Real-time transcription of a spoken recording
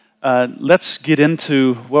Let's get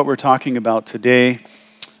into what we're talking about today.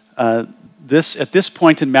 At this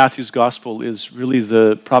point in Matthew's gospel is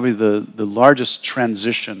really probably the largest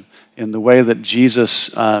transition in the way that Jesus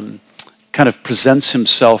kind of presents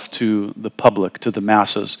himself to the public, to the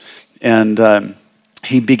masses. And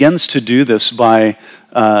he begins to do this by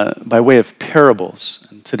way of parables.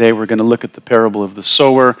 And today we're going to look at the parable of the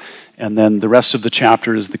sower, and then the rest of the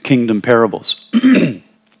chapter is the kingdom parables.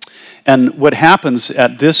 And what happens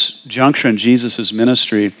at this juncture in Jesus'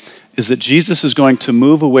 ministry is that Jesus is going to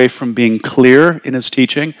move away from being clear in his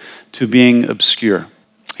teaching to being obscure.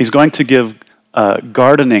 He's going to give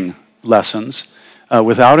gardening lessons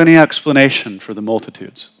without any explanation for the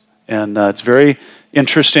multitudes. And it's very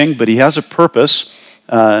interesting, but he has a purpose.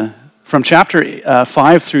 From chapter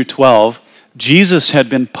 5 through 12, Jesus had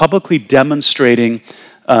been publicly demonstrating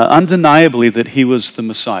undeniably that he was the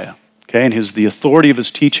Messiah. Okay, and the authority of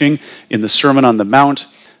his teaching in the Sermon on the Mount,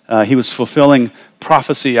 he was fulfilling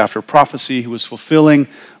prophecy after prophecy. He was fulfilling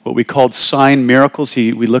what we called sign miracles.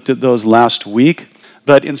 We looked at those last week.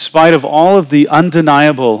 But in spite of all of the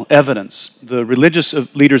undeniable evidence, the religious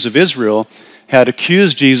leaders of Israel had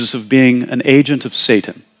accused Jesus of being an agent of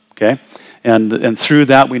Satan. Okay, and through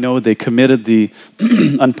that we know they committed the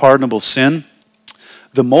unpardonable sin.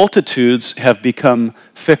 The multitudes have become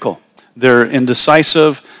fickle. They're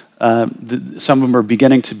indecisive. Some of them are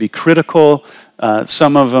beginning to be critical.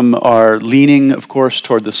 Some of them are leaning, of course,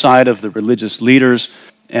 toward the side of the religious leaders.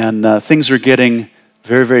 And things are getting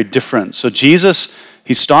very, very different. So Jesus,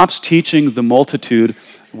 he stops teaching the multitude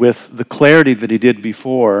with the clarity that he did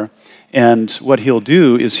before. And what he'll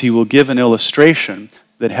do is he will give an illustration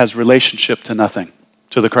that has relationship to nothing,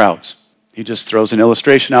 to the crowds. He just throws an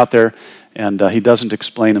illustration out there, and he doesn't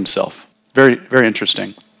explain himself. Very, very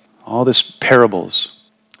interesting. All this parables.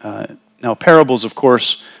 Now, parables, of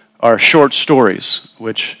course, are short stories,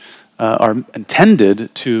 which are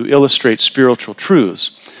intended to illustrate spiritual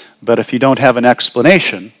truths. But if you don't have an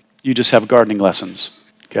explanation, you just have gardening lessons,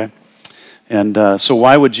 okay? And so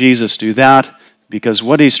why would Jesus do that? Because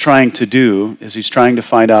what he's trying to do is he's trying to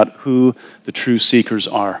find out who the true seekers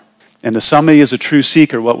are. And if somebody is a true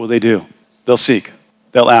seeker, what will they do? They'll seek,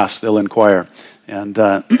 they'll ask, they'll inquire. And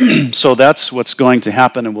so that's what's going to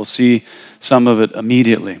happen, and we'll see some of it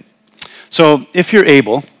immediately. So if you're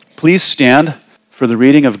able, please stand for the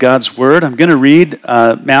reading of God's Word. I'm going to read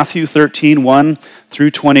Matthew 13, 1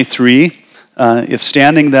 through 23. If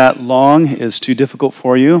standing that long is too difficult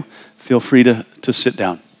for you, feel free to sit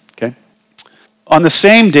down. Okay? On the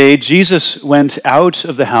same day, Jesus went out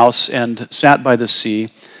of the house and sat by the sea,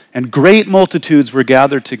 and great multitudes were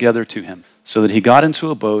gathered together to him, so that he got into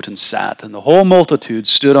a boat and sat, and the whole multitude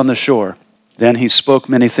stood on the shore. Then he spoke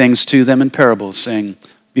many things to them in parables, saying,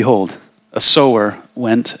 Behold, a sower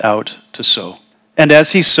went out to sow. And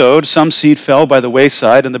as he sowed, some seed fell by the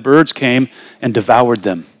wayside, and the birds came and devoured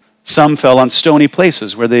them. Some fell on stony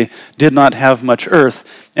places where they did not have much earth,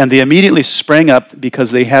 and they immediately sprang up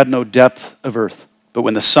because they had no depth of earth. But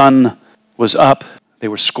when the sun was up, they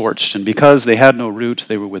were scorched, and because they had no root,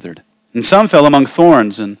 they were withered. And some fell among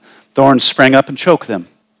thorns, and thorns sprang up and choked them.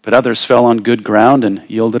 But others fell on good ground and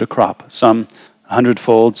yielded a crop, some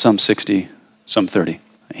 100-fold, some 60, some 30.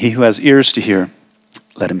 He who has ears to hear,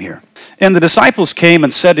 let him hear. And the disciples came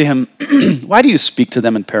and said to him, Why do you speak to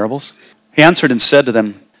them in parables? He answered and said to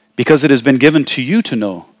them, Because it has been given to you to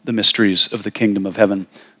know the mysteries of the kingdom of heaven,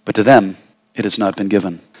 but to them it has not been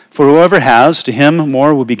given. For whoever has, to him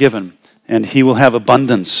more will be given, and he will have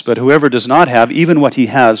abundance. But whoever does not have, even what he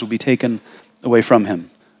has will be taken away from him.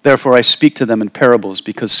 Therefore I speak to them in parables,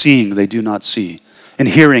 because seeing they do not see, and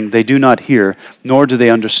hearing they do not hear, nor do they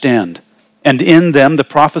understand. And in them the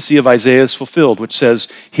prophecy of Isaiah is fulfilled, which says,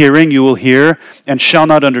 Hearing you will hear, and shall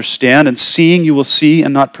not understand, and seeing you will see,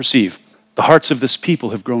 and not perceive. The hearts of this people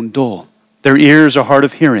have grown dull. Their ears are hard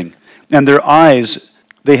of hearing, and their eyes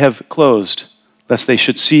they have closed, lest they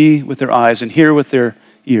should see with their eyes, and hear with their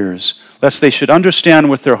ears, lest they should understand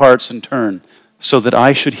with their hearts and turn, so that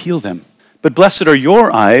I should heal them. But blessed are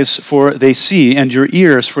your eyes, for they see, and your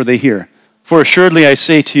ears, for they hear. For assuredly I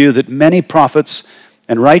say to you that many prophets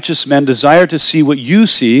and righteous men desire to see what you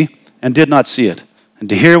see, and did not see it, and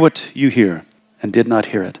to hear what you hear, and did not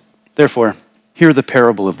hear it. Therefore, hear the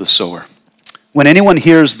parable of the sower. When anyone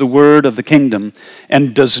hears the word of the kingdom,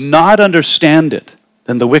 and does not understand it,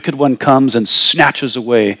 then the wicked one comes and snatches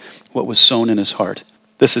away what was sown in his heart.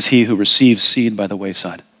 This is he who receives seed by the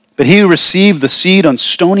wayside. But he who received the seed on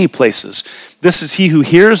stony places, this is he who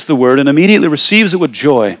hears the word and immediately receives it with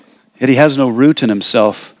joy. Yet he has no root in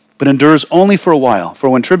himself, but endures only for a while. For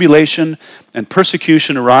when tribulation and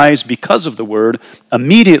persecution arise because of the word,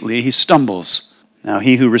 immediately he stumbles. Now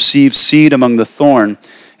he who receives seed among the thorn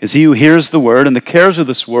is he who hears the word, and the cares of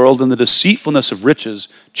this world and the deceitfulness of riches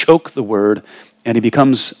choke the word, and he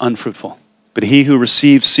becomes unfruitful. But he who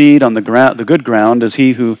receives seed on the good ground is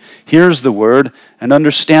he who hears the word and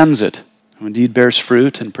understands it, who indeed bears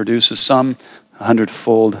fruit and produces some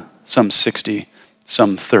 100-fold, some 60,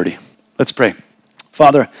 some 30. Let's pray.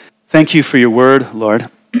 Father, thank you for your word, Lord.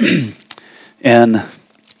 And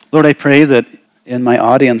Lord, I pray that in my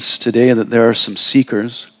audience today that there are some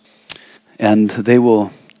seekers, and they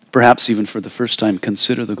will perhaps even for the first time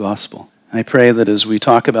consider the gospel. I pray that as we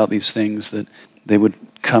talk about these things, that they would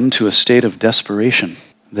come to a state of desperation,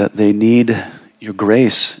 that they need your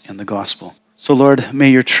grace in the gospel. So Lord,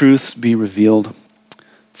 may your truth be revealed.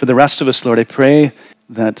 For the rest of us, Lord, I pray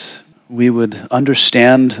that we would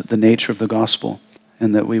understand the nature of the gospel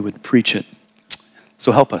and that we would preach it.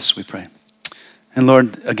 So help us, we pray. And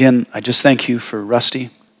Lord, again, I just thank you for Rusty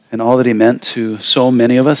and all that he meant to so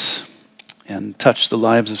many of us and touched the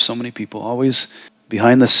lives of so many people, always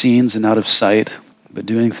behind the scenes and out of sight, but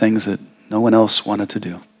doing things that no one else wanted to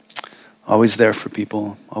do. Always there for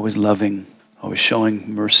people, always loving, always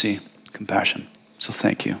showing mercy, compassion. So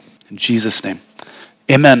thank you. In Jesus' name,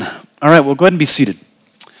 amen. All right, well, go ahead and be seated.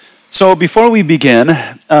 So before we begin,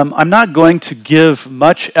 I'm not going to give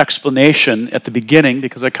much explanation at the beginning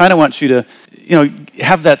because I kind of want you to,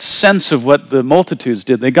 have that sense of what the multitudes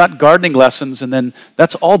did. They got gardening lessons, and then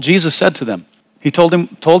that's all Jesus said to them. He told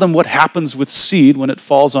them what happens with seed when it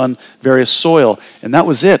falls on various soil, and that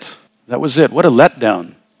was it. That was it. What a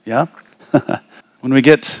letdown, yeah? When we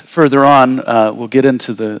get further on, we'll get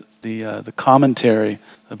into the commentary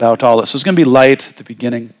about all this. So it's going to be light at the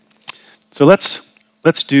beginning. So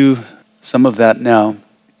let's do some of that now.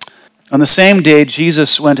 On the same day,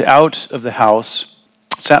 Jesus went out of the house,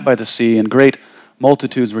 sat by the sea, and great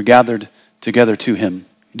multitudes were gathered together to him.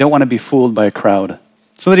 You don't want to be fooled by a crowd.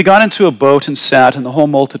 So that he got into a boat and sat, and the whole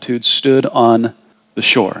multitude stood on the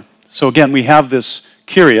shore. So again, we have this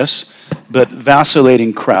curious but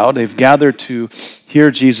vacillating crowd. They've gathered to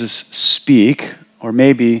hear Jesus speak, or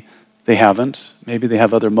maybe they haven't. Maybe they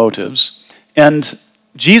have other motives. And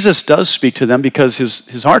Jesus does speak to them because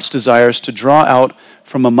his heart's desire is to draw out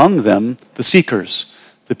from among them the seekers,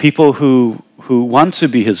 the people who want to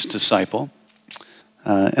be his disciple.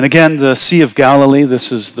 And again, the Sea of Galilee,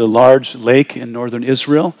 this is the large lake in northern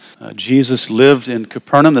Israel. Jesus lived in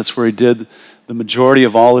Capernaum. That's where he did the majority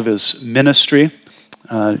of all of his ministry.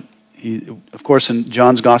 Of course, in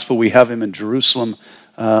John's Gospel, we have him in Jerusalem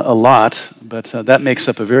a lot, but that makes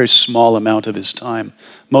up a very small amount of his time.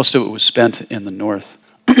 Most of it was spent in the north.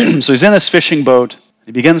 So he's in this fishing boat.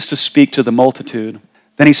 He begins to speak to the multitude.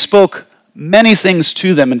 Then he spoke many things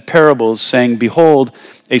to them in parables, saying, "Behold,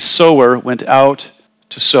 a sower went out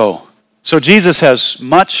to sow." So Jesus has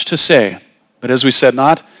much to say, but as we said,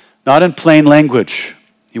 not in plain language.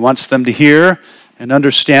 He wants them to hear and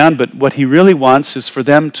understand, but what he really wants is for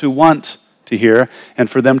them to want to hear and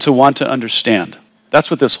for them to want to understand. That's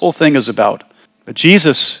what this whole thing is about. But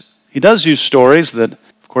Jesus, he does use stories that,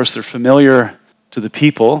 of course, they're familiar to the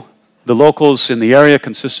people. The locals in the area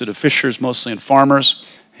consisted of fishers mostly and farmers.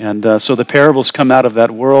 And so the parables come out of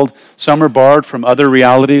that world. Some are borrowed from other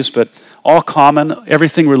realities, but all common,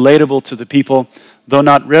 everything relatable to the people, though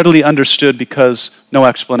not readily understood because no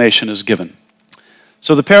explanation is given.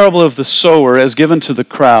 So the parable of the sower is given to the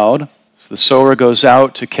crowd. The sower goes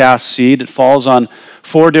out to cast seed. It falls on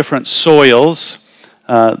 4 different soils: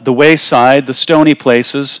 the wayside, the stony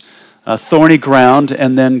places, thorny ground,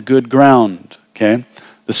 and then good ground. Okay?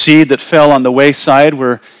 The seed that fell on the wayside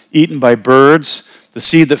were eaten by birds. The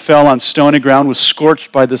seed that fell on stony ground was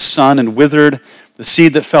scorched by the sun and withered. The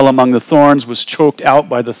seed that fell among the thorns was choked out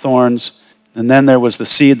by the thorns. And then there was the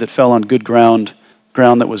seed that fell on good ground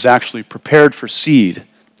that was actually prepared for seed.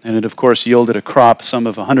 And it, of course, yielded a crop, some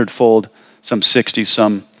of 100-fold, some 60,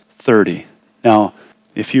 some 30. Now,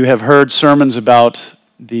 if you have heard sermons about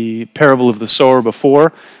the parable of the sower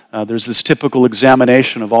before, there's this typical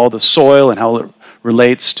examination of all the soil and how it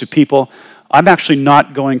relates to people. I'm actually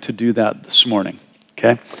not going to do that this morning,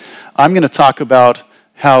 okay? I'm going to talk about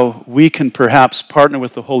how we can perhaps partner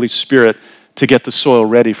with the Holy Spirit to get the soil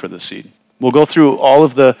ready for the seed. We'll go through all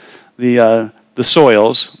of the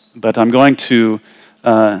soils, but I'm going to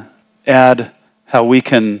add how we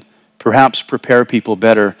can perhaps prepare people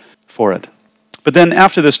better for it. But then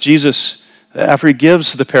after this, Jesus, after he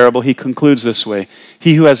gives the parable, he concludes this way: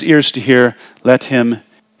 "He who has ears to hear, let him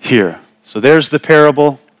hear." So there's the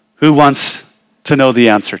parable. Who wants to know the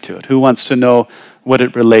answer to it? Who wants to know what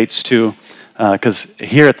it relates to? Because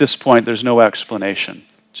here at this point, there's no explanation.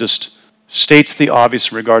 Just states the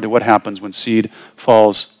obvious in regard to what happens when seed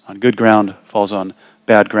falls on good ground, falls on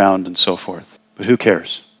bad ground, and so forth. But who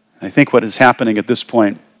cares? And I think what is happening at this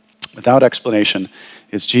point, without explanation,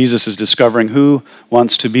 is Jesus is discovering who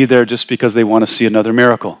wants to be there just because they want to see another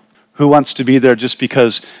miracle. Who wants to be there just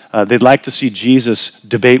because they'd like to see Jesus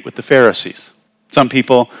debate with the Pharisees. Some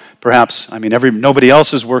people, perhaps, nobody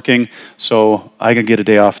else is working, so I can get a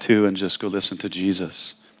day off too and just go listen to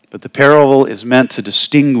Jesus. But the parable is meant to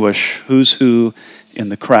distinguish who's who in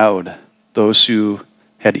the crowd. Those who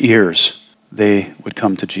had ears, they would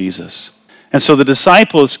come to Jesus. And so the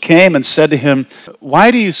disciples came and said to him,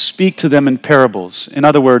 "Why do you speak to them in parables?" In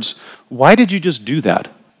other words, why did you just do that?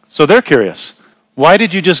 So they're curious. Why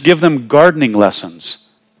did you just give them gardening lessons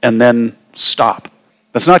and then stop?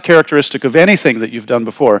 That's not characteristic of anything that you've done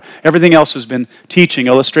before. Everything else has been teaching,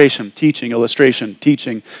 illustration, teaching, illustration,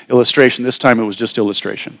 teaching, illustration. This time it was just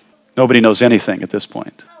illustration. Nobody knows anything at this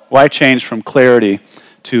point. Why change from clarity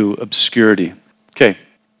to obscurity? Okay,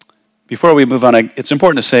 before we move on, it's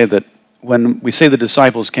important to say that when we say the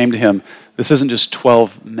disciples came to him, this isn't just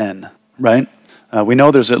 12 men, right? We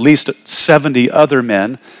know there's at least 70 other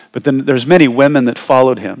men, but then there's many women that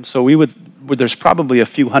followed him. So there's probably a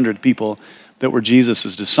few hundred people that were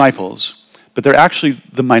Jesus' disciples, but they're actually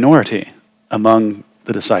the minority among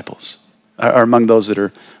the disciples, or among those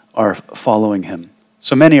that are following him.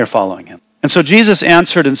 So many are following him. And so Jesus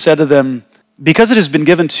answered and said to them, "Because it has been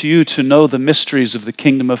given to you to know the mysteries of the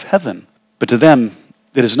kingdom of heaven, but to them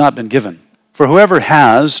it has not been given. For whoever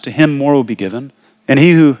has, to him more will be given, and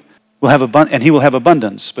he will have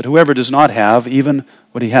abundance. But whoever does not have, even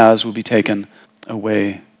what he has will be taken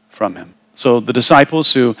away from him." So the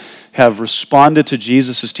disciples who have responded to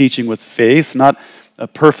Jesus' teaching with faith, not a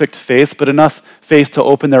perfect faith, but enough faith to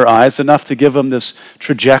open their eyes, enough to give them this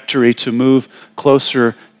trajectory to move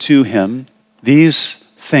closer to him, these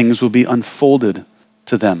things will be unfolded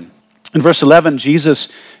to them. In verse 11, Jesus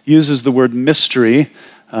uses the word mystery,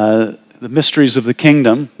 the mysteries of the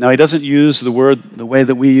kingdom. Now, he doesn't use the word the way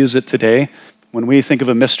that we use it today. When we think of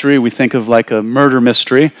a mystery, we think of like a murder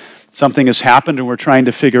mystery. Something has happened and we're trying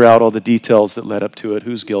to figure out all the details that led up to it,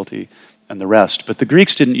 who's guilty, and the rest. But the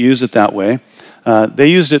Greeks didn't use it that way. They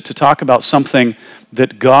used it to talk about something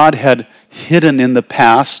that God had hidden in the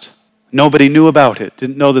past. Nobody knew about it,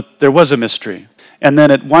 didn't know that there was a mystery. And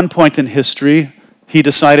then at one point in history, he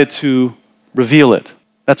decided to reveal it.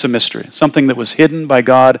 That's a mystery. Something that was hidden by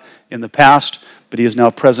God in the past, but he is now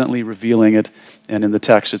presently revealing it. And in the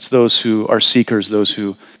text, it's those who are seekers, those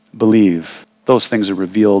who believe. Those things are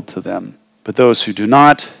revealed to them. But those who do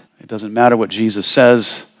not, it doesn't matter what Jesus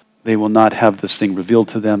says, they will not have this thing revealed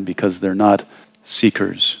to them because they're not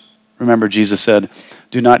seekers. Remember, Jesus said,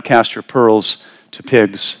 "Do not cast your pearls to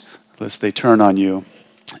pigs, lest they turn on you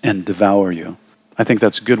and devour you." I think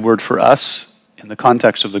that's a good word for us in the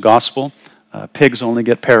context of the gospel. Pigs only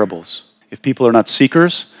get parables. If people are not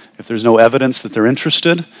seekers, if there's no evidence that they're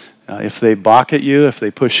interested, if they balk at you, if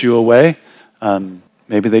they push you away,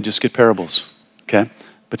 maybe they just get parables, okay?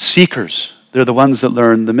 But seekers, they're the ones that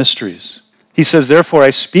learn the mysteries. He says, "Therefore I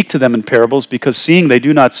speak to them in parables, because seeing they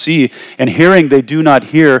do not see, and hearing they do not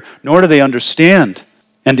hear, nor do they understand.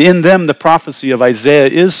 And in them the prophecy of Isaiah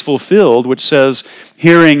is fulfilled, which says,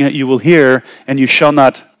 'Hearing you will hear, and you shall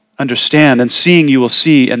not understand, and seeing you will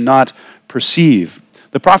see, and not perceive.'"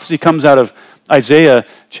 The prophecy comes out of Isaiah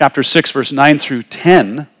chapter 6, verse 9 through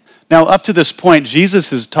 10. Now, up to this point,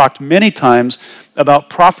 Jesus has talked many times about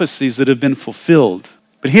prophecies that have been fulfilled.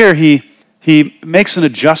 But here he makes an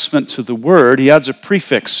adjustment to the word. He adds a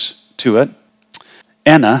prefix to it.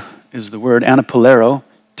 Anna is the word, anaplero.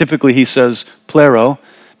 Typically he says plero,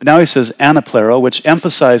 but now he says anaplero, which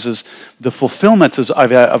emphasizes the fulfillment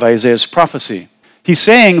of Isaiah's prophecy. He's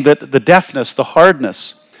saying that the deafness, the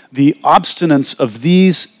hardness, the obstinance of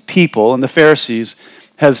these people and the Pharisees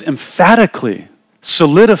has emphatically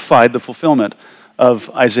solidified the fulfillment of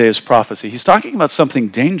Isaiah's prophecy. He's talking about something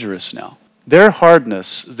dangerous now. Their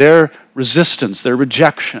hardness, their resistance, their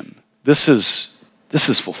rejection, this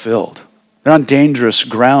is fulfilled. They're on dangerous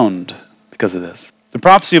ground because of this. The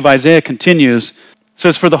prophecy of Isaiah continues. It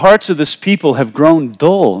says, "For the hearts of this people have grown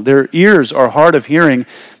dull. Their ears are hard of hearing,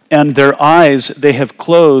 and their eyes they have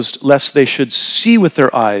closed, lest they should see with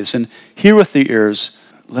their eyes and hear with their ears,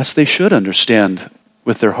 lest they should understand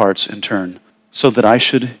with their hearts in turn, so that I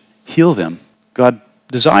should heal them." God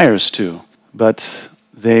desires to, but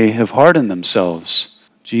they have hardened themselves.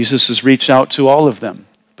 Jesus has reached out to all of them,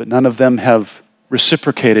 but none of them have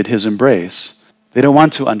reciprocated his embrace. They don't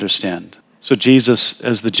want to understand. So Jesus,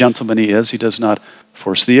 as the gentleman he is, he does not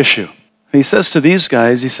force the issue. And he says to these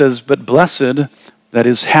guys, he says, "But blessed That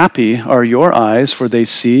is, happy are your eyes, for they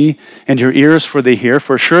see, and your ears, for they hear.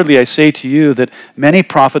 For surely I say to you that many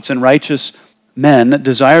prophets and righteous men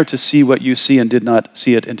desire to see what you see and did not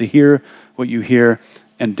see it, and to hear what you hear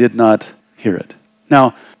and did not hear it.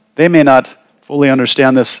 Now, they may not fully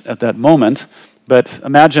understand this at that moment, but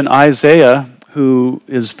imagine Isaiah, who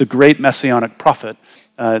is the great messianic prophet.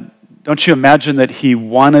 Don't you imagine that he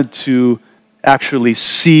wanted to actually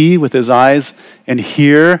see with his eyes and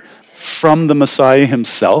hear from the Messiah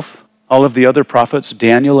himself? All of the other prophets,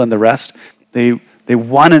 Daniel and the rest, they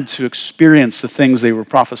wanted to experience the things they were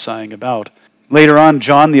prophesying about. Later on,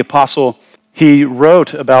 John the Apostle, he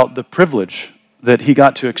wrote about the privilege that he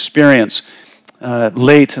got to experience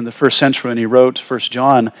late in the first century, and he wrote 1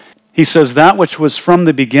 John. He says, "That which was from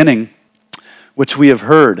the beginning, which we have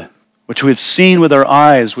heard, which we have seen with our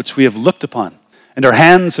eyes, which we have looked upon, and our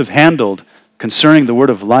hands have handled concerning the word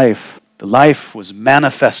of life. The life was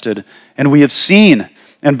manifested, and we have seen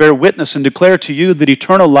and bear witness and declare to you that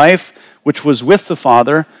eternal life which was with the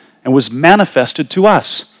Father and was manifested to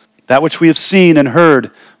us. That which we have seen and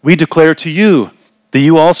heard, we declare to you, that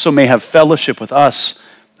you also may have fellowship with us.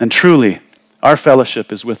 And truly, our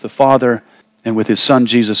fellowship is with the Father and with his Son,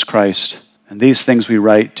 Jesus Christ. And these things we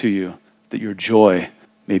write to you, that your joy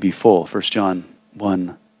may be full." 1 John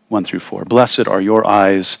 1, 1 through 4. "Blessed are your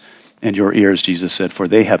eyes and your ears," Jesus said, "for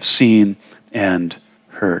they have seen and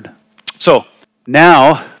heard." So,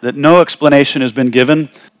 now that no explanation has been given,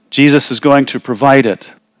 Jesus is going to provide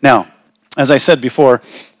it. Now, as I said before,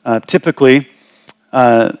 typically,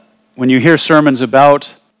 when you hear sermons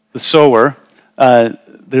about the sower,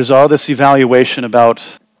 there's all this evaluation about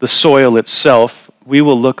the soil itself. We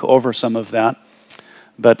will look over some of that.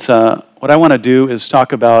 But what I want to do is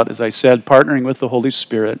talk about, as I said, partnering with the Holy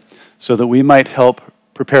Spirit so that we might help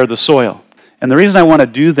prepare the soil. And the reason I want to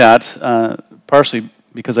do that, partially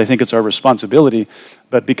because I think it's our responsibility,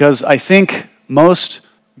 but because I think most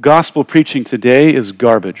gospel preaching today is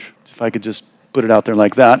garbage. If I could just put it out there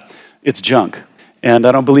like that, it's junk. And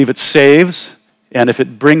I don't believe it saves. And if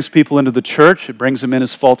it brings people into the church, it brings them in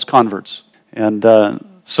as false converts. And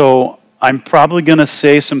so I'm probably going to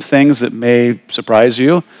say some things that may surprise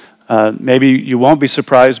you. Maybe you won't be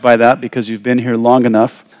surprised by that because you've been here long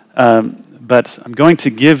enough. But I'm going to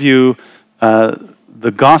give you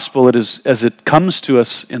the gospel as it comes to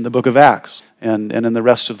us in the book of Acts and in the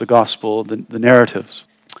rest of the gospel, the narratives.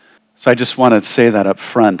 So I just want to say that up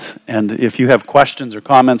front. And if you have questions or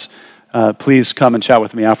comments, please come and chat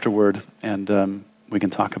with me afterward, and we can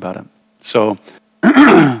talk about it. So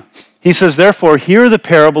he says, "Therefore, hear the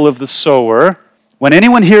parable of the sower. When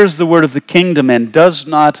anyone hears the word of the kingdom and does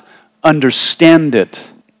not understand it,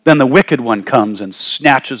 then the wicked one comes and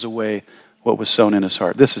snatches away what was sown in his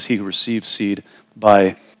heart. This is he who receives seed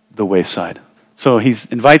by the wayside." So he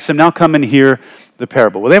invites them, now come and hear the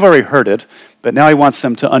parable. Well, they've already heard it, but now he wants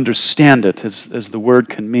them to understand it, as the word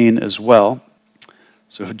can mean as well.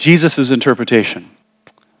 So Jesus' interpretation.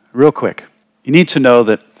 Real quick, you need to know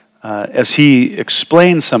that as he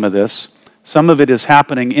explains some of this, some of it is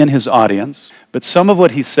happening in his audience, but some of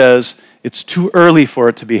what he says, it's too early for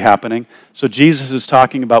it to be happening. So Jesus is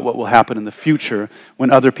talking about what will happen in the future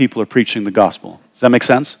when other people are preaching the gospel. Does that make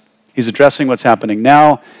sense? He's addressing what's happening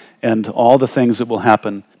now and all the things that will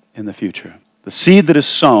happen in the future. The seed that is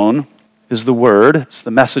sown is the word. It's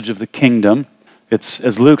the message of the kingdom. It's,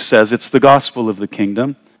 as Luke says, it's the gospel of the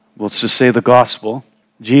kingdom. Well, it's to say the gospel.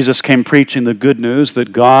 Jesus came preaching the good news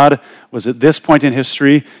that God was at this point in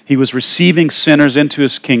history, he was receiving sinners into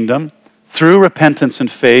his kingdom through repentance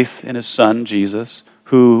and faith in his Son, Jesus,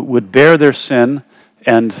 who would bear their sin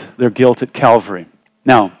and their guilt at Calvary.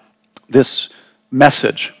 Now, this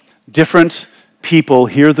message, different people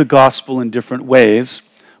hear the gospel in different ways,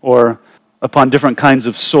 or upon different kinds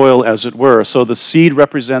of soil, as it were. So the seed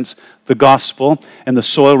represents the gospel, and the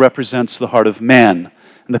soil represents the heart of man.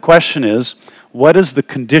 And the question is, what is the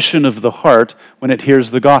condition of the heart when it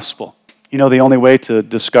hears the gospel? You know, the only way to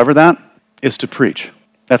discover that is to preach.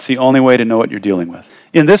 That's the only way to know what you're dealing with.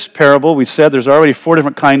 In this parable, we said there's already 4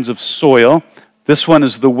 different kinds of soil. This one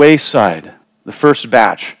is the wayside, the first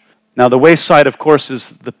batch. Now, the wayside, of course, is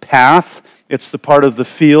the path. It's the part of the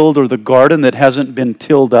field or the garden that hasn't been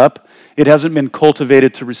tilled up. It hasn't been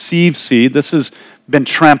cultivated to receive seed. This has been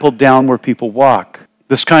trampled down where people walk.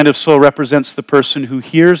 This kind of soil represents the person who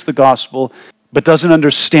hears the gospel but doesn't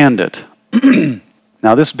understand it.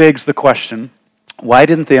 Now, this begs the question, why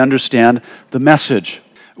didn't they understand the message?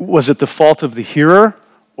 Was it the fault of the hearer,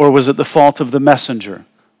 or was it the fault of the messenger?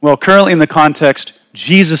 Well, currently in the context,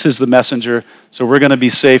 Jesus is the messenger, so we're going to be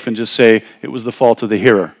safe and just say it was the fault of the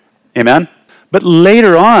hearer. Amen? But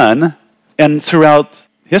later on, and throughout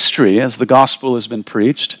history as the gospel has been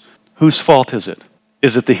preached, whose fault is it?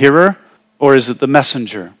 Is it the hearer or is it the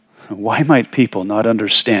messenger? Why might people not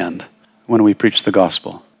understand when we preach the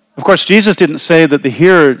gospel? Of course, Jesus didn't say that the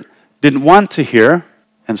hearer didn't want to hear,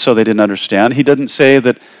 and so they didn't understand. He didn't say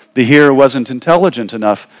that the hearer wasn't intelligent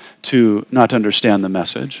enough to not understand the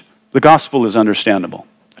message. The gospel is understandable.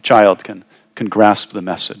 A child can grasp the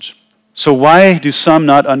message. So why do some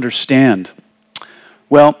not understand?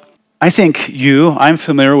 Well, I think I'm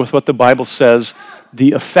familiar with what the Bible says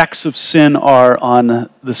the effects of sin are on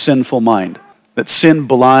the sinful mind. That sin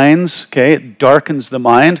blinds, it darkens the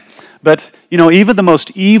mind. But, even the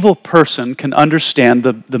most evil person can understand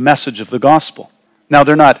the message of the gospel. Now,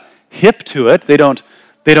 they're not hip to it. They don't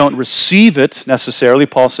receive it necessarily,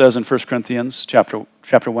 Paul says in 1 Corinthians chapter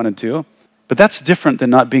 1 and 2. But that's different than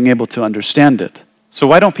not being able to understand it. So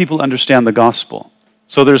why don't people understand the gospel?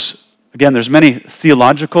 So there's many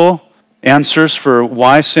theological answers for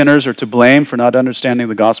why sinners are to blame for not understanding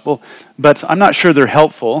the gospel, but I'm not sure they're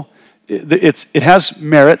helpful. It has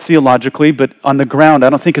merit theologically, but on the ground, I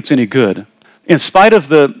don't think it's any good. In spite of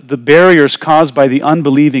the barriers caused by the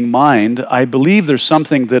unbelieving mind, I believe there's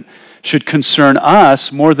something that should concern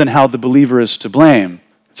us more than how the believer is to blame.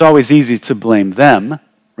 It's always easy to blame them,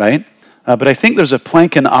 right? But I think there's a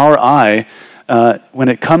plank in our eye when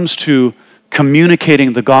it comes to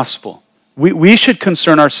communicating the gospel. We should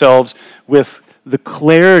concern ourselves with the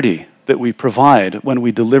clarity that we provide when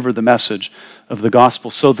we deliver the message of the gospel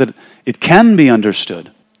so that it can be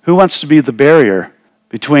understood. Who wants to be the barrier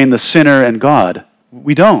between the sinner and God?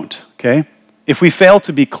 We don't, okay? If we fail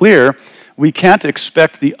to be clear, we can't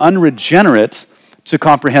expect the unregenerate to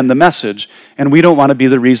comprehend the message, and we don't want to be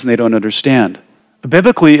the reason they don't understand.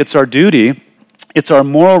 Biblically, it's our duty, it's our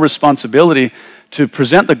moral responsibility to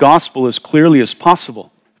present the gospel as clearly as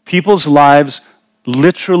possible. People's lives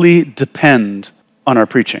literally depend on our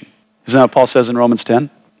preaching. Isn't that what Paul says in Romans 10?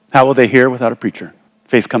 How will they hear without a preacher?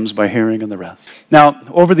 Faith comes by hearing and the rest. Now,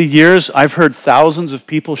 over the years, I've heard thousands of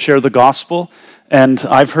people share the gospel, and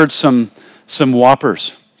I've heard some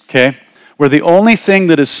whoppers, okay? Where the only thing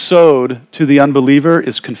that is sowed to the unbeliever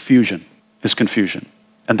is confusion.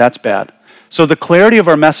 And that's bad. So the clarity of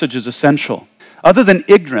our message is essential. Other than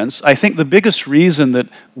ignorance, I think the biggest reason that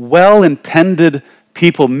well-intended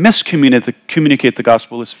people miscommunicate the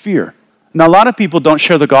gospel is fear. Now, a lot of people don't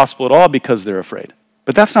share the gospel at all because they're afraid.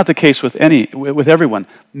 But that's not the case with everyone.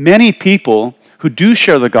 Many people who do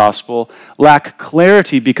share the gospel lack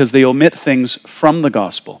clarity because they omit things from the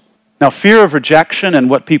gospel. Now, fear of rejection and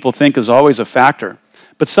what people think is always a factor.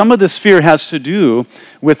 But some of this fear has to do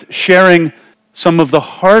with sharing some of the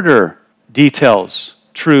harder details,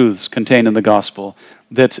 truths contained in the gospel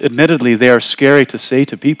that admittedly they are scary to say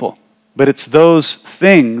to people. But it's those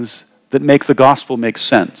things that make the gospel make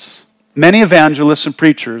sense. Many evangelists and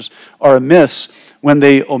preachers are amiss when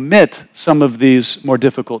they omit some of these more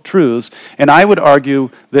difficult truths, and I would argue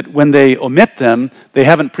that when they omit them, they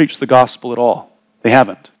haven't preached the gospel at all. They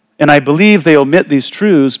haven't. And I believe they omit these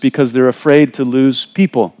truths because they're afraid to lose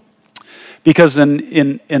people. Because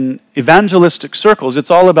in evangelistic circles,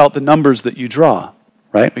 it's all about the numbers that you draw,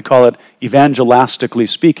 right? We call it evangelistically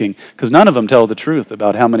speaking, because none of them tell the truth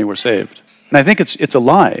about how many were saved. And I think it's a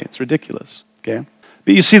lie. It's ridiculous, okay?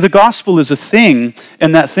 But you see, the gospel is a thing,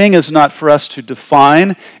 and that thing is not for us to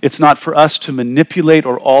define. It's not for us to manipulate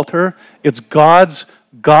or alter. It's God's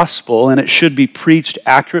gospel, and it should be preached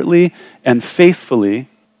accurately and faithfully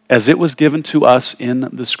as it was given to us in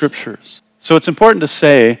the Scriptures. So it's important to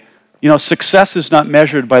say, success is not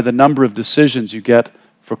measured by the number of decisions you get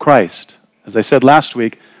for Christ. As I said last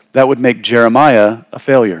week, that would make Jeremiah a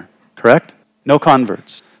failure, correct? No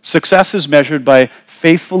converts. Success is measured by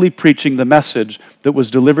faithfully preaching the message that was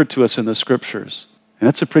delivered to us in the Scriptures. And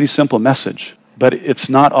it's a pretty simple message, but it's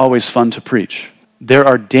not always fun to preach. There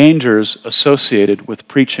are dangers associated with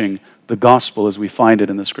preaching the gospel as we find it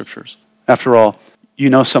in the Scriptures. After all, you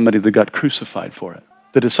know somebody that got crucified for it.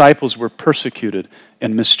 The disciples were persecuted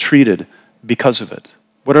and mistreated because of it.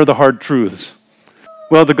 What are the hard truths?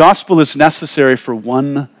 Well, the gospel is necessary for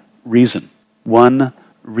one reason. One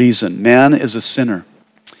reason. Man is a sinner.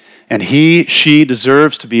 And she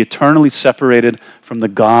deserves to be eternally separated from the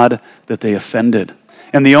God that they offended.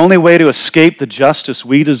 And the only way to escape the justice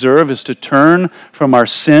we deserve is to turn from our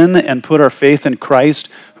sin and put our faith in Christ,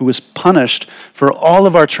 who was punished for all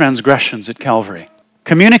of our transgressions at Calvary.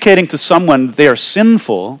 Communicating to someone they are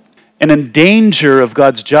sinful and in danger of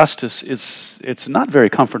God's justice it's not very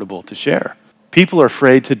comfortable to share. People are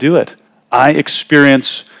afraid to do it. I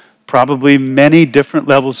experience probably many different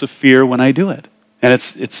levels of fear when I do it. And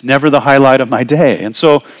it's never the highlight of my day. And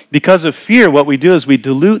so because of fear, what we do is we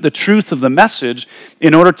dilute the truth of the message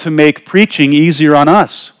in order to make preaching easier on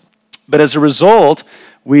us. But as a result,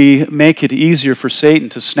 we make it easier for Satan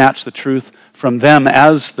to snatch the truth from them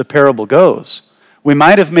as the parable goes. We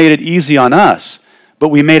might have made it easy on us, but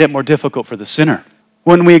we made it more difficult for the sinner.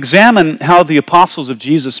 When we examine how the apostles of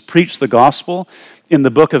Jesus preached the gospel in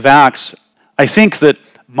the book of Acts, I think that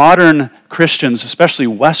modern Christians, especially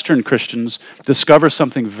Western Christians, discover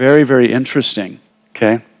something very, very interesting.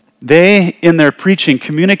 Okay? They, in their preaching,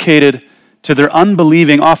 communicated to their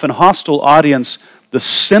unbelieving, often hostile audience the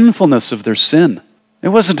sinfulness of their sin. It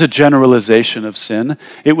wasn't a generalization of sin.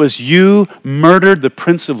 It was, you murdered the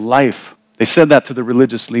Prince of Life. They said that to the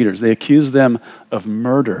religious leaders. They accused them of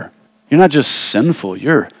murder. You're not just sinful,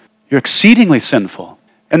 you're exceedingly sinful.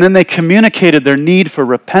 And then they communicated their need for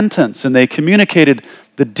repentance, and they communicated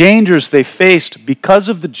the dangers they faced because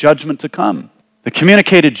of the judgment to come. They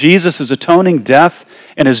communicated Jesus' atoning death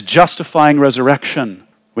and his justifying resurrection,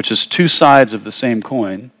 which is two sides of the same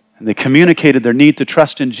coin. And they communicated their need to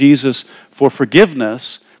trust in Jesus for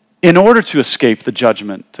forgiveness in order to escape the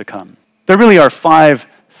judgment to come. There really are 5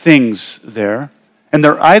 things there, and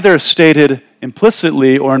they're either stated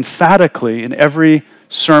implicitly or emphatically in every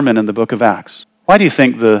sermon in the book of Acts. Why do you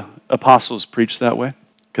think the apostles preached that way?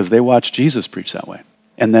 Because they watched Jesus preach that way.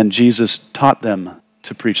 And then Jesus taught them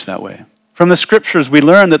to preach that way. From the scriptures, we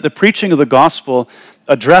learn that the preaching of the gospel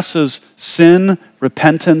addresses sin,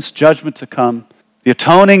 repentance, judgment to come, the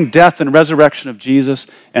atoning death and resurrection of Jesus,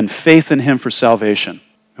 and faith in him for salvation.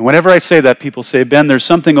 And whenever I say that, people say, Ben, there's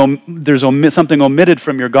something omitted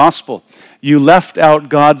from your gospel. You left out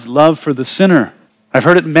God's love for the sinner. I've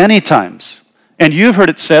heard it many times. And you've heard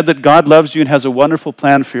it said that God loves you and has a wonderful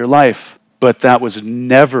plan for your life. But that was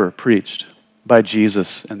never preached by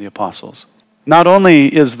Jesus and the apostles. Not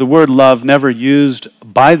only is the word love never used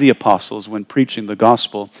by the apostles when preaching the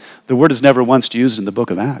gospel, the word is never once used in the book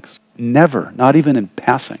of Acts. Never, not even in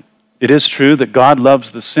passing. It is true that God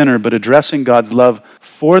loves the sinner, but addressing God's love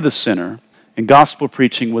for the sinner in gospel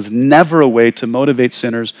preaching was never a way to motivate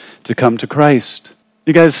sinners to come to Christ.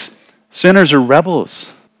 You guys, sinners are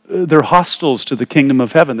rebels. They're hostiles to the kingdom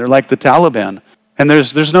of heaven. They're like the Taliban. And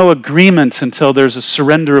there's no agreement until there's a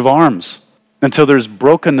surrender of arms, until there's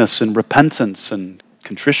brokenness and repentance and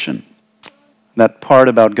contrition. That part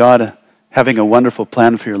about God having a wonderful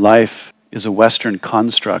plan for your life is a Western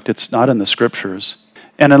construct. It's not in the scriptures.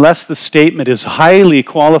 And unless the statement is highly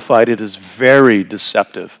qualified, it is very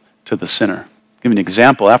deceptive to the sinner. I'll give you an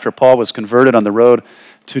example. After Paul was converted on the road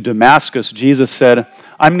to Damascus, Jesus said,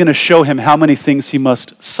 I'm going to show him how many things he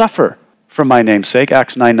must suffer for my name's sake,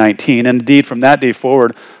 Acts 9:19. And indeed, from that day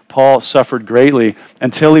forward, Paul suffered greatly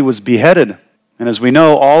until he was beheaded. And as we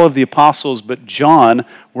know, all of the apostles but John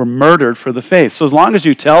were murdered for the faith. So as long as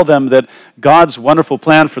you tell them that God's wonderful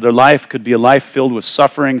plan for their life could be a life filled with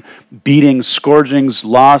suffering, beatings, scourgings,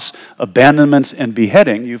 loss, abandonment, and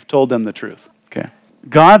beheading, you've told them the truth. Okay.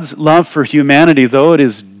 God's love for humanity, though it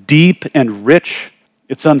is deep and rich,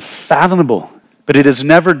 it's unfathomable, but it is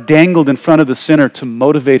never dangled in front of the sinner to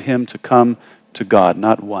motivate him to come to God,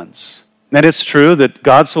 not once. And it's true that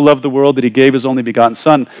God so loved the world that he gave his only begotten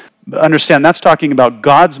Son. But understand, that's talking about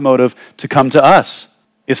God's motive to come to us.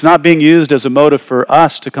 It's not being used as a motive for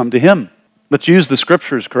us to come to him. Let's use the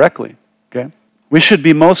scriptures correctly, okay? We should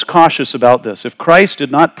be most cautious about this. If Christ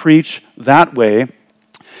did not preach that way,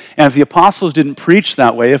 and if the apostles didn't preach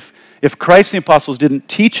that way, if Christ and the apostles didn't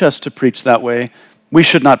teach us to preach that way, we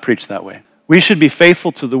should not preach that way. We should be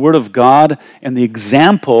faithful to the Word of God and the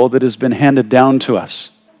example that has been handed down to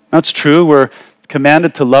us. That's true. We're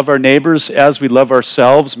commanded to love our neighbors as we love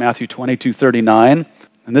ourselves, Matthew 22:39.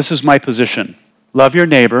 And this is my position. Love your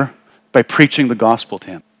neighbor by preaching the gospel to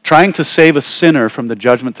him. Trying to save a sinner from the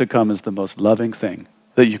judgment to come is the most loving thing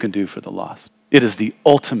that you can do for the lost. It is the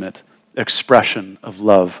ultimate expression of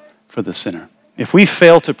love for the sinner. If we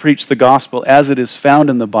fail to preach the gospel as it is found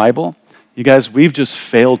in the Bible, you guys, we've just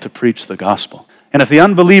failed to preach the gospel. And if the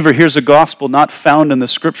unbeliever hears a gospel not found in the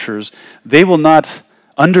scriptures, they will not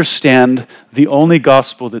understand the only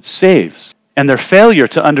gospel that saves. And their failure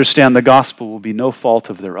to understand the gospel will be no fault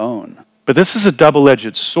of their own. But this is a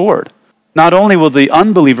double-edged sword. Not only will the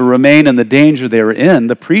unbeliever remain in the danger they are in,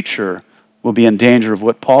 the preacher will be in danger of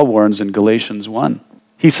what Paul warns in Galatians 1.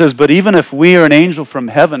 He says, but even if we or an angel from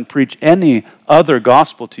heaven preach any other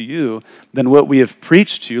gospel to you than what we have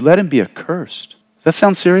preached to you, let him be accursed. Does that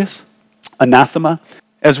sound serious? Anathema?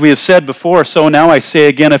 As we have said before, so now I say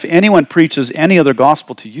again, if anyone preaches any other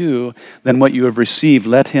gospel to you than what you have received,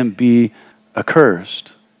 let him be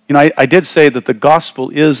accursed. You know, I did say that the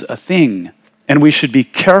gospel is a thing, And we should be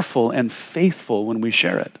careful and faithful when we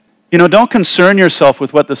share it. Don't concern yourself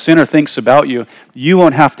with what the sinner thinks about you. You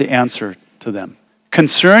won't have to answer to them.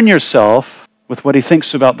 Concern yourself with what he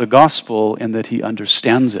thinks about the gospel and that he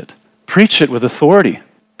understands it. Preach it with authority.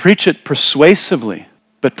 Preach it persuasively,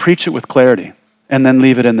 but preach it with clarity, and then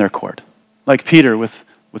leave it in their court. Like Peter, with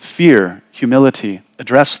fear, humility,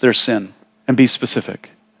 address their sin and be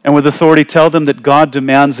specific. And with authority, tell them that God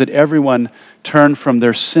demands that everyone turn from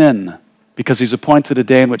their sin because he's appointed a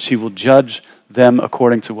day in which he will judge them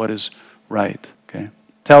according to what is right. Okay?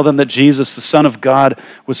 Tell them that Jesus, the Son of God,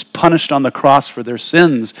 was punished on the cross for their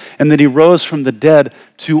sins and that he rose from the dead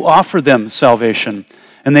to offer them salvation.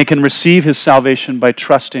 And they can receive his salvation by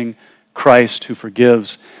trusting Christ who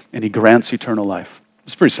forgives and he grants eternal life.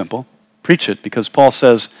 It's pretty simple. Preach it because Paul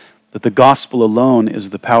says that the gospel alone is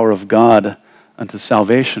the power of God unto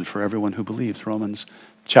salvation for everyone who believes. Romans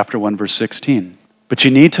chapter 1, verse 16. But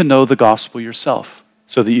you need to know the gospel yourself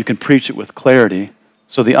so that you can preach it with clarity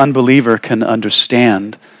so the unbeliever can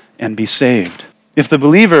understand and be saved. If the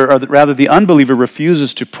believer, or rather the unbeliever,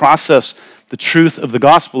 refuses to process the truth of the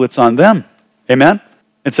gospel, it's on them. Amen?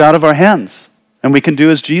 It's out of our hands. And we can do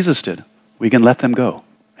as Jesus did. We can let them go.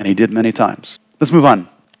 And he did many times. Let's move on.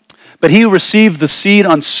 But he who received the seed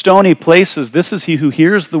on stony places, this is he who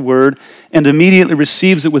hears the word and immediately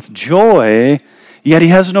receives it with joy, yet he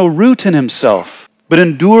has no root in himself, but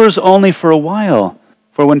endures only for a while.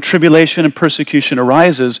 For when tribulation and persecution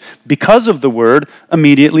arises because of the word,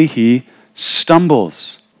 immediately he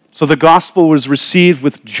stumbles. So the gospel was received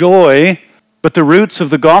with joy, but the roots of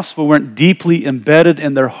the gospel weren't deeply embedded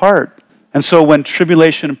in their heart. And so when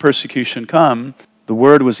tribulation and persecution come, the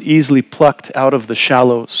word was easily plucked out of the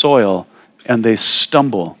shallow soil, and they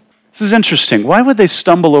stumble. This is interesting. Why would they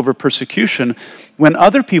stumble over persecution when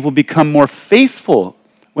other people become more faithful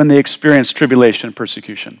when they experience tribulation and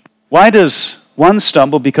persecution? Why does one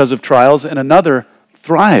stumble because of trials and another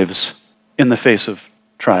thrives in the face of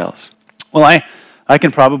trials? Well, I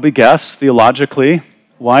can probably guess theologically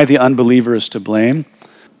why the unbeliever is to blame,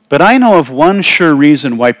 but I know of one sure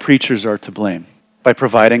reason why preachers are to blame: by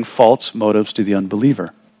providing false motives to the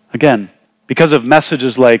unbeliever. Again, because of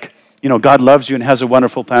messages like, God loves you and has a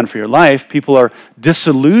wonderful plan for your life, people are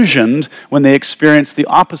disillusioned when they experience the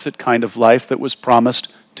opposite kind of life that was promised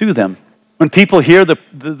to them. When people hear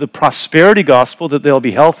the prosperity gospel, that they'll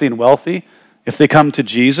be healthy and wealthy if they come to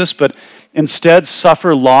Jesus, but instead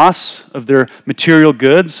suffer loss of their material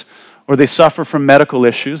goods, or they suffer from medical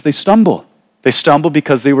issues, they stumble. They stumble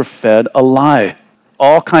because they were fed a lie.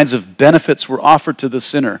 All kinds of benefits were offered to the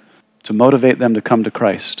sinner to motivate them to come to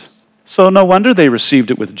Christ. So no wonder they received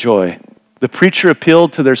it with joy. The preacher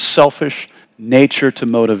appealed to their selfish nature to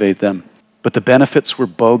motivate them, but the benefits were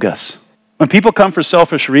bogus. When people come for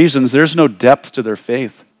selfish reasons, there's no depth to their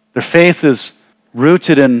faith. Their faith is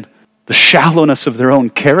rooted in the shallowness of their own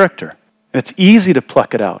character, and it's easy to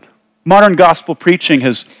pluck it out. Modern gospel preaching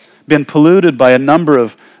has been polluted by a number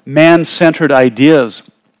of man-centered ideas,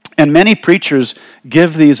 and many preachers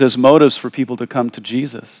give these as motives for people to come to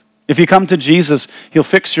Jesus. If you come to Jesus, he'll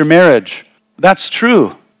fix your marriage. That's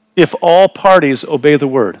true if all parties obey the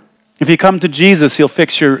word. If you come to Jesus, he'll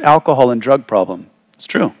fix your alcohol and drug problem. It's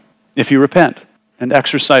true if you repent and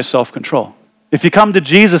exercise self-control. If you come to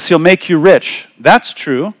Jesus, he'll make you rich. That's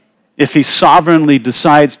true if he sovereignly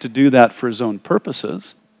decides to do that for his own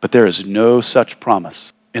purposes. But there is no such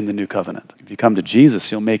promise in the new covenant. If you come to Jesus,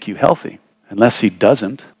 he'll make you healthy. Unless he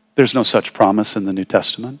doesn't, there's no such promise in the New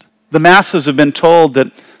Testament. The masses have been told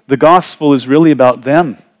that the gospel is really about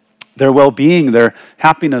them, their well-being, their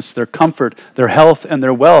happiness, their comfort, their health, and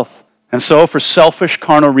their wealth. And so for selfish,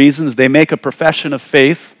 carnal reasons, they make a profession of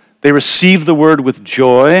faith. They receive the word with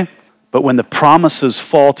joy, but when the promises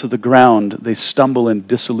fall to the ground, they stumble in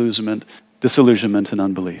disillusionment and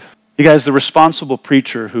unbelief. You guys, the responsible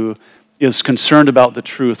preacher who is concerned about the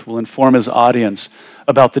truth will inform his audience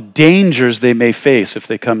about the dangers they may face if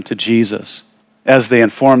they come to Jesus, as they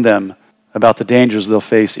inform them about the dangers they'll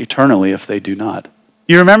face eternally if they do not.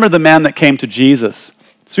 You remember the man that came to Jesus,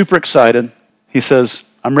 super excited. He says,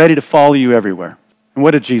 I'm ready to follow you everywhere. And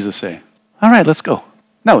what did Jesus say? All right, let's go.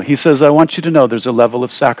 No, he says, I want you to know there's a level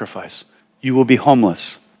of sacrifice. You will be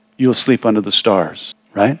homeless. You will sleep under the stars,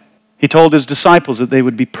 right? He told his disciples that they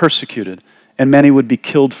would be persecuted and many would be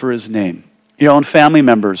killed for his name. Your own family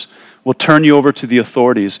members will turn you over to the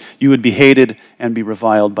authorities. You would be hated and be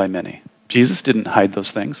reviled by many. Jesus didn't hide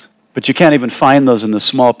those things, but you can't even find those in the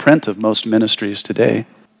small print of most ministries today.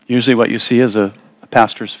 Usually what you see is a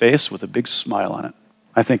pastor's face with a big smile on it.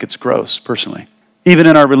 I think it's gross, personally. Even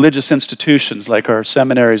in our religious institutions like our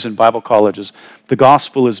seminaries and Bible colleges, the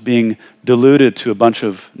gospel is being diluted to a bunch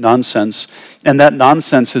of nonsense, and that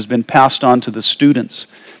nonsense has been passed on to the students.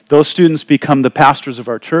 Those students become the pastors of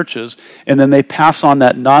our churches, and then they pass on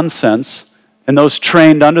that nonsense, and those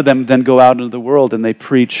trained under them then go out into the world and they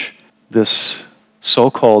preach this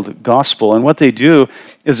so-called gospel. And what they do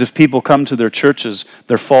is if people come to their churches,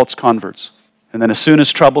 they're false converts. And then as soon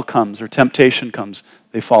as trouble comes or temptation comes,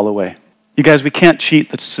 they fall away. You guys, we can't cheat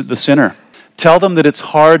the sinner. Tell them that it's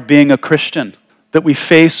hard being a Christian, that we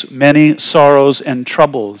face many sorrows and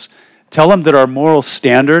troubles. Tell them that our moral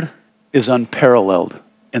standard is unparalleled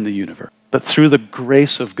in the universe. But through the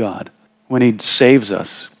grace of God, when he saves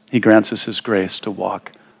us, he grants us his grace to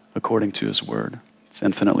walk according to his word. It's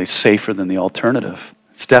infinitely safer than the alternative.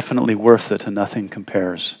 It's definitely worth it, and nothing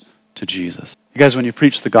compares to Jesus. You guys, when you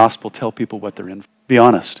preach the gospel, tell people what they're in for. Be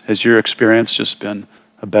honest. Has your experience just been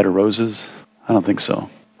a bed of roses? I don't think so.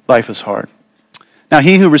 Life is hard. Now,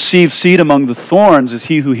 he who receives seed among the thorns is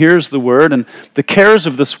he who hears the word, and the cares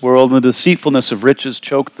of this world and the deceitfulness of riches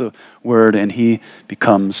choke the word, and he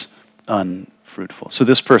becomes unfruitful. So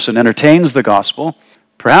this person entertains the gospel,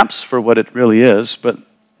 perhaps for what it really is, but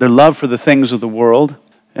their love for the things of the world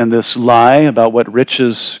and this lie about what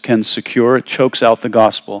riches can secure, it chokes out the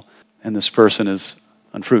gospel, and this person is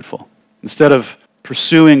unfruitful. Instead of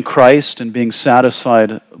pursuing Christ and being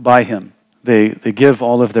satisfied by him, they give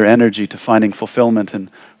all of their energy to finding fulfillment in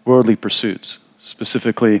worldly pursuits,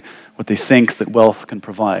 specifically what they think that wealth can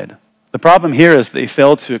provide. The problem here is they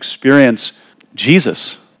fail to experience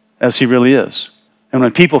Jesus as he really is. And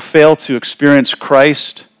when people fail to experience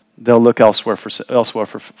Christ, they'll look elsewhere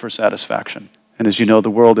for satisfaction. And as you know, the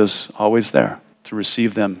world is always there to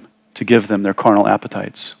receive them, to give them their carnal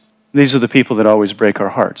appetites. These are the people that always break our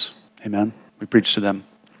hearts. Amen? We preach to them.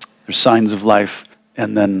 They're signs of life,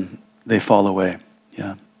 and then they fall away.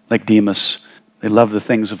 Yeah. Like Demas, they love the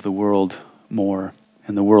things of the world more,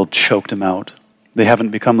 and the world choked them out. They haven't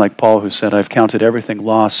become like Paul, who said, I've counted everything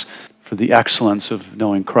loss for the excellence of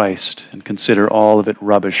knowing Christ, and consider all of it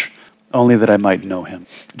rubbish, only that I might know him.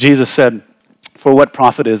 Jesus said, for what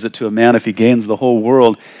profit is it to a man if he gains the whole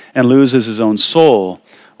world and loses his own soul?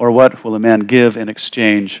 Or what will a man give in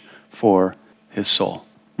exchange for his soul?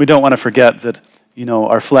 We don't want to forget that,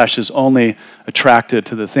 our flesh is only attracted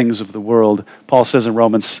to the things of the world. Paul says in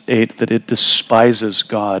Romans 8 that it despises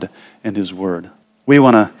God and his word. We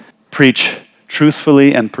want to preach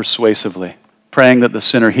truthfully and persuasively, praying that the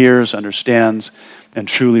sinner hears, understands, and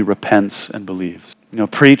truly repents and believes.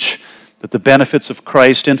 Preach that the benefits of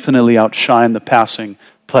Christ infinitely outshine the passing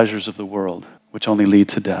pleasures of the world, which only lead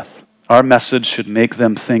to death. Our message should make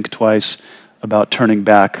them think twice about turning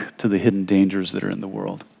back to the hidden dangers that are in the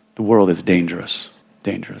world. The world is dangerous,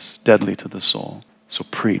 deadly to the soul. So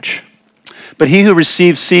preach. But he who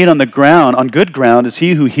receives seed on good ground, is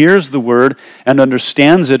he who hears the word and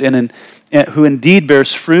understands it, and who indeed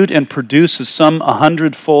bears fruit and produces some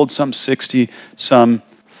 100-fold, some 60, some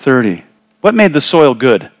 30. What made the soil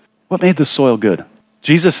good? What made the soil good?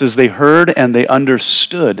 Jesus says they heard and they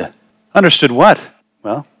understood. Understood what?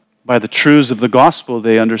 Well, by the truths of the gospel,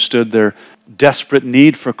 they understood their desperate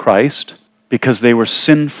need for Christ because they were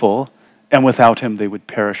sinful, and without him they would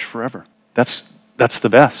perish forever. That's the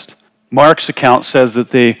best. Mark's account says that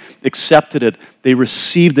they accepted it. They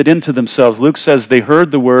received it into themselves. Luke says they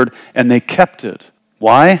heard the word and they kept it.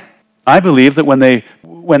 Why? I believe that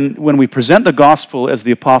when we present the gospel as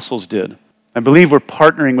the apostles did, I believe we're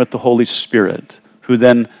partnering with the Holy Spirit, who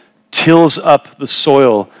then tills up the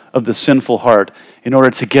soil of the sinful heart in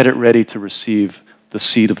order to get it ready to receive the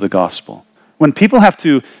seed of the gospel. When people have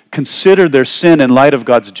to consider their sin in light of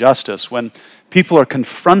God's justice, when people are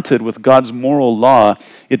confronted with God's moral law,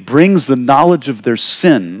 it brings the knowledge of their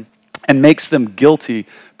sin and makes them guilty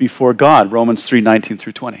before God, Romans 3:19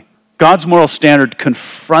 through 20. God's moral standard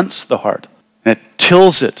confronts the heart, and it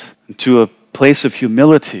tills it into a place of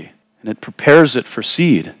humility, and it prepares it for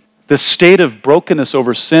seed. This state of brokenness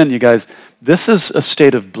over sin, you guys, this is a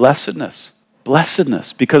state of blessedness.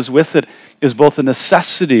 Blessedness, because with it is both a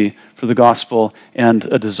necessity for the gospel and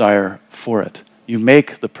a desire for it. You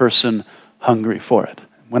make the person hungry for it.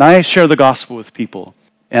 When I share the gospel with people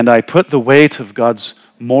and I put the weight of God's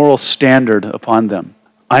moral standard upon them,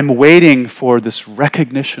 I'm waiting for this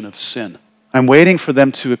recognition of sin. I'm waiting for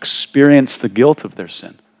them to experience the guilt of their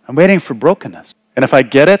sin. I'm waiting for brokenness. And if I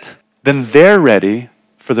get it, then they're ready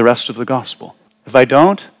for the rest of the gospel. If I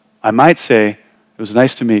don't, I might say, it was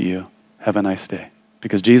nice to meet you. Have a nice day.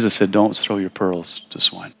 Because Jesus said, don't throw your pearls to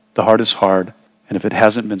swine. The heart is hard, and if it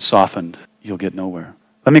hasn't been softened, you'll get nowhere.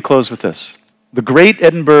 Let me close with this. The great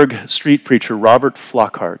Edinburgh street preacher Robert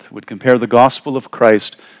Flockhart would compare the gospel of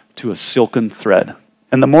Christ to a silken thread,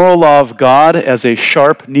 and the moral law of God as a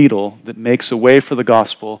sharp needle that makes a way for the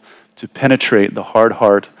gospel to penetrate the hard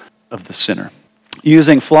heart of the sinner.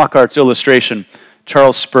 Using Flockhart's illustration,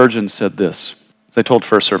 Charles Spurgeon said this. As I told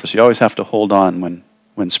first service, you always have to hold on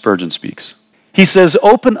when Spurgeon speaks. He says,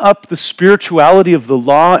 "Open up the spirituality of the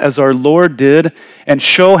law as our Lord did and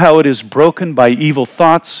show how it is broken by evil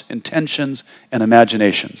thoughts, intentions, and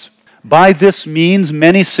imaginations. By this means,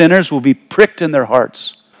 many sinners will be pricked in their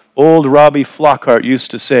hearts. Old Robbie Flockhart used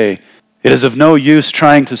to say, 'It is of no use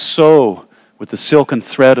trying to sew with the silken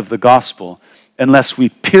thread of the gospel unless we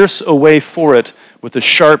pierce a way for it with the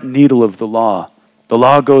sharp needle of the law. The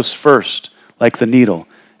law goes first, like the needle,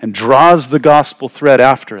 and draws the gospel thread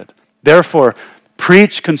after it. Therefore,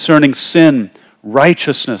 preach concerning sin,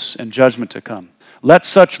 righteousness, and judgment to come. Let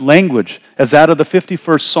such language as that of the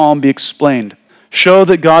 51st Psalm be explained. Show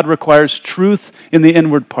that God requires truth in the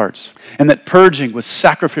inward parts, and that purging with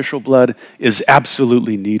sacrificial blood is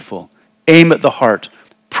absolutely needful. Aim at the heart,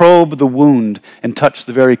 probe the wound, and touch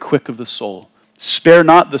the very quick of the soul. Spare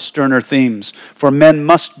not the sterner themes, for men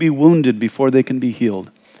must be wounded before they can be healed,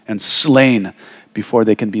 and slain before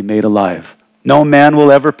they can be made alive. No man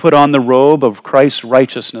will ever put on the robe of Christ's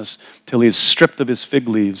righteousness till he is stripped of his fig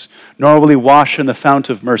leaves, nor will he wash in the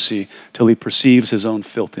fount of mercy till he perceives his own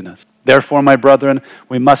filthiness. Therefore, my brethren,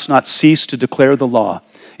 we must not cease to declare the law.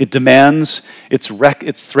 It demands its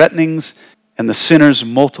threatenings and the sinner's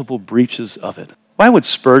multiple breaches of it." Why would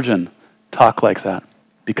Spurgeon talk like that?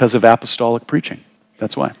 Because of apostolic preaching.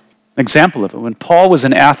 That's why. An example of it, when Paul was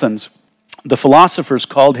in Athens, the philosophers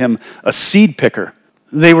called him a seed picker.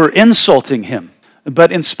 They were insulting him.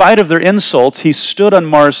 But in spite of their insults, he stood on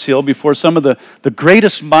Mars Hill before some of the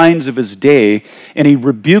greatest minds of his day, and he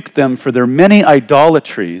rebuked them for their many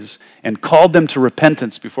idolatries and called them to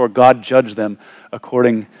repentance before God judged them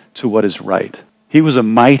according to what is right. He was a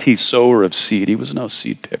mighty sower of seed. He was no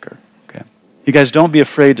seed picker. Okay? You guys, don't be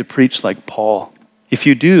afraid to preach like Paul. If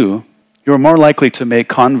you do, you're more likely to make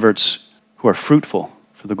converts who are fruitful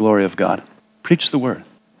for the glory of God. Preach the word.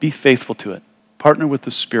 Be faithful to it. Partner with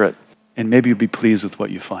the Spirit, and maybe you'll be pleased with what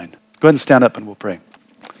you find. Go ahead and stand up and we'll pray.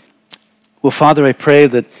 Well, Father, I pray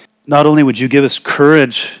that not only would you give us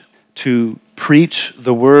courage to preach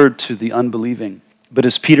the word to the unbelieving, but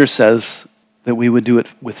as Peter says, that we would do it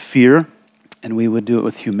with fear and we would do it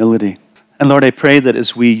with humility. And Lord, I pray that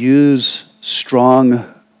as we use strong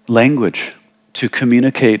language to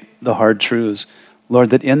communicate the hard truths, Lord,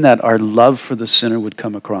 that in that our love for the sinner would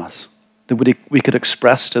come across. That we could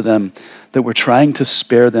express to them that we're trying to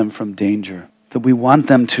spare them from danger, that we want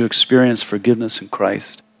them to experience forgiveness in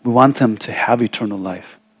Christ. We want them to have eternal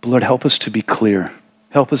life. But Lord, help us to be clear.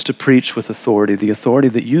 Help us to preach with authority, the authority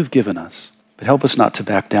that you've given us. But help us not to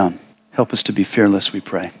back down. Help us to be fearless, we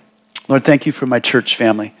pray. Lord, thank you for my church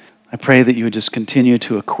family. I pray that you would just continue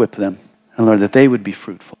to equip them. And Lord, that they would be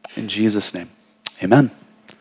fruitful. In Jesus' name, amen.